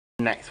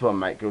Next one,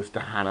 mate, goes to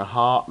Hannah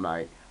Hart,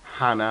 mate.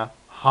 Hannah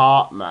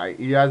Hart, mate.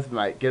 Yes,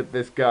 mate. Give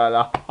this girl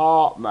a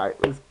heart,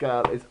 mate. This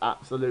girl is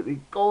absolutely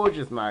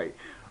gorgeous, mate.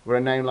 With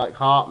a name like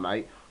Hart,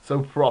 mate.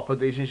 So proper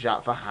decent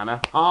shout for Hannah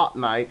Hart,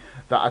 mate.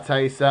 That I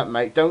tell you something,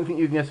 mate. Don't think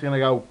you're just going to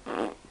go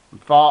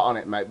fart on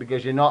it, mate,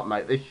 because you're not,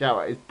 mate. This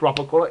shout is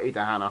proper quality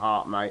to Hannah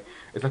Hart, mate.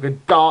 It's like a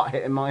dart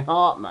hitting my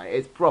heart, mate.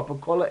 It's proper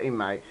quality,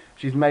 mate.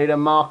 She's made a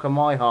mark on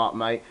my heart,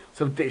 mate.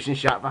 So decent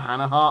shout for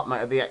Hannah Hart,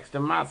 mate, of the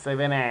extra massive,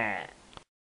 innit?